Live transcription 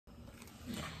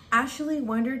Ashley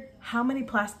wondered how many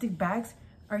plastic bags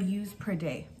are used per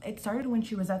day. It started when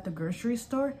she was at the grocery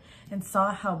store and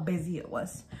saw how busy it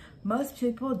was. Most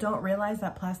people don't realize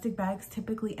that plastic bags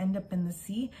typically end up in the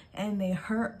sea, and they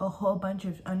hurt a whole bunch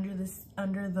of under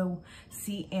the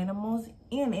sea animals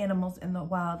and animals in the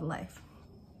wildlife.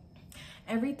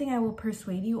 Everything I will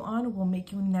persuade you on will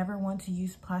make you never want to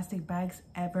use plastic bags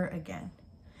ever again.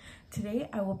 Today,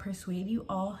 I will persuade you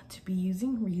all to be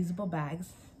using reusable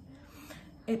bags.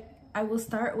 I will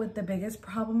start with the biggest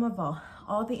problem of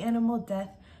all the animal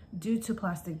death due to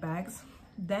plastic bags.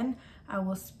 Then I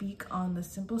will speak on the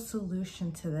simple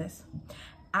solution to this.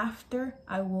 After,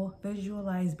 I will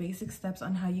visualize basic steps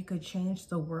on how you could change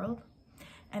the world.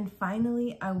 And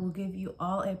finally, I will give you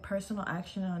all a personal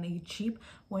action on a cheap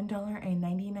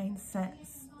 $1.99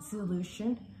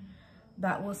 solution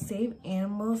that will save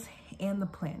animals and the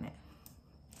planet.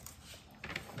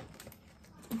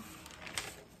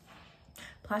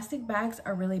 Plastic bags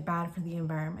are really bad for the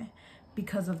environment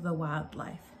because of the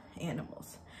wildlife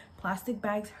animals. Plastic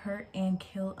bags hurt and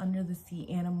kill under the sea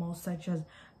animals such as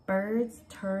birds,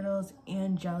 turtles,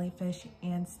 and jellyfish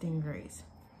and stingrays.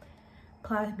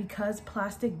 Because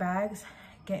plastic bags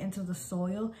get into the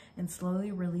soil and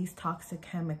slowly release toxic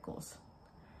chemicals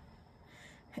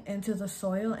into the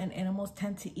soil, and animals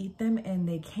tend to eat them, and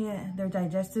their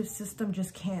digestive system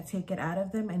just can't take it out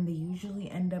of them, and they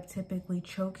usually end up typically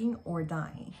choking or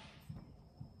dying.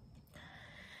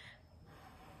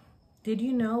 Did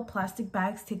you know plastic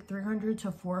bags take 300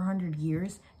 to 400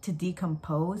 years to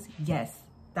decompose? Yes,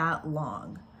 that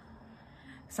long.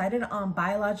 Cited on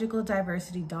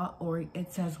biologicaldiversity.org,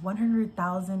 it says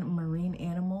 100,000 marine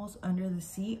animals under the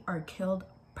sea are killed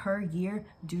per year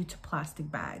due to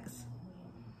plastic bags.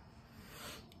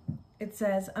 It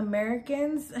says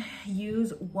Americans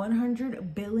use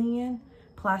 100 billion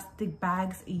plastic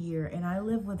bags a year, and I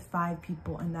live with 5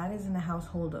 people, and that is in a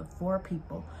household of 4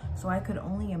 people. So I could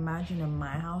only imagine in my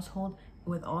household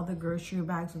with all the grocery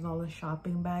bags, with all the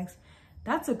shopping bags.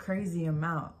 That's a crazy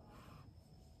amount.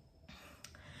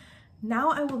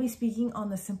 Now I will be speaking on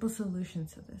the simple solution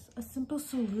to this. A simple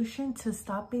solution to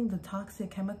stopping the toxic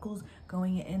chemicals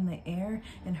going in the air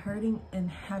and hurting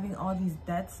and having all these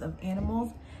deaths of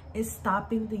animals is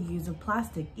stopping the use of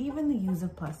plastic, even the use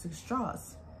of plastic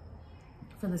straws.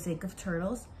 For the sake of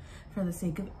turtles, for the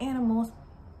sake of animals,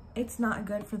 it's not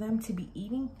good for them to be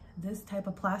eating this type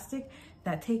of plastic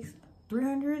that takes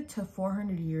 300 to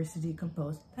 400 years to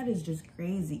decompose. That is just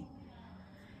crazy.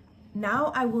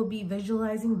 Now I will be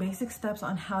visualizing basic steps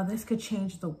on how this could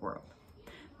change the world.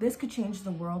 This could change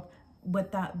the world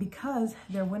with that, because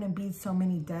there wouldn't be so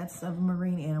many deaths of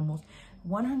marine animals.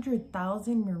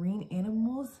 100,000 marine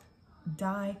animals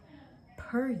die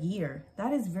per year.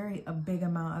 That is a big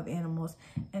amount of animals.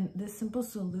 And this simple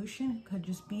solution could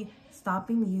just be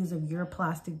stopping the use of your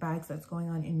plastic bags that's going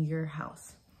on in your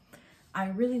house. I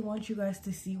really want you guys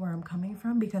to see where I'm coming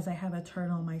from, because I have a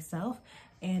turtle myself,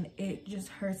 and it just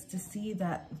hurts to see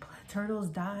that turtles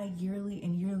die yearly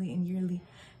and yearly and yearly,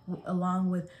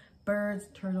 along with birds,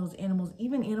 turtles, animals,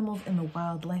 even animals in the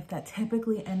wildlife that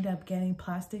typically end up getting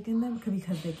plastic in them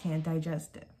because they can't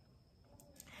digest it.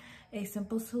 A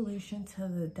simple solution to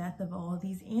the death of all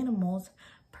these animals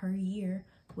per year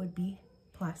would be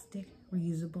plastic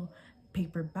reusable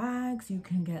paper bags. You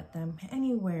can get them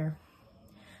anywhere.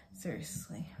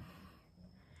 Seriously.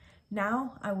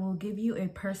 Now I will give you a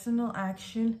personal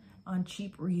action on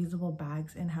cheap reusable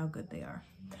bags and how good they are.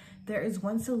 There is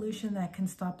one solution that can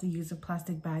stop the use of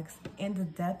plastic bags and the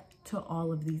death to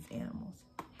all of these animals.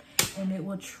 And it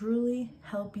will truly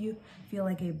help you feel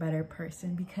like a better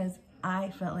person, because I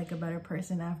felt like a better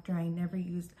person after I never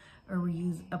used or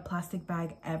reused a plastic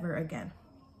bag ever again.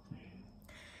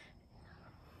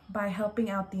 By helping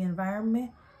out the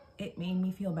environment, it made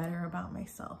me feel better about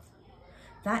myself.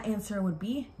 That answer would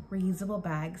be reusable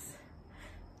bags.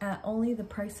 At only the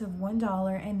price of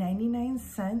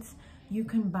 $1.99, you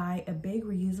can buy a big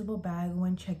reusable bag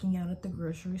when checking out at the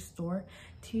grocery store,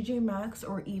 TJ Maxx,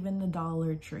 or even the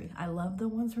Dollar Tree. I love the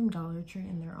ones from Dollar Tree,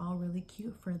 and they're all really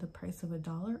cute for the price of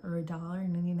 $1 or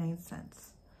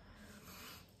 $1.99.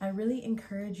 I really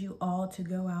encourage you all to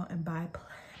go out and buy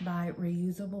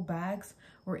reusable bags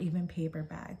or even paper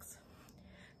bags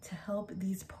to help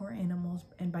these poor animals,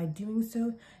 and by doing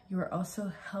so, you are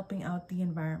also helping out the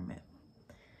environment.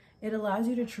 It allows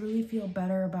you to truly feel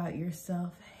better about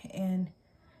yourself, and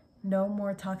no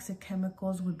more toxic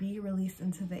chemicals would be released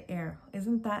into the air.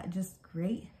 Isn't that just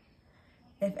great?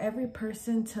 If every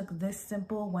person took this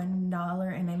simple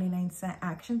 $1.99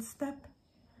 action step.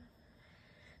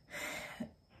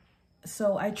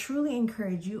 So I truly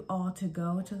encourage you all to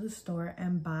go to the store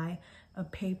and buy a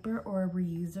paper or a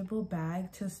reusable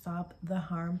bag to stop the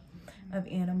harm of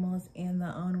animals and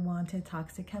the unwanted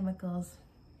toxic chemicals.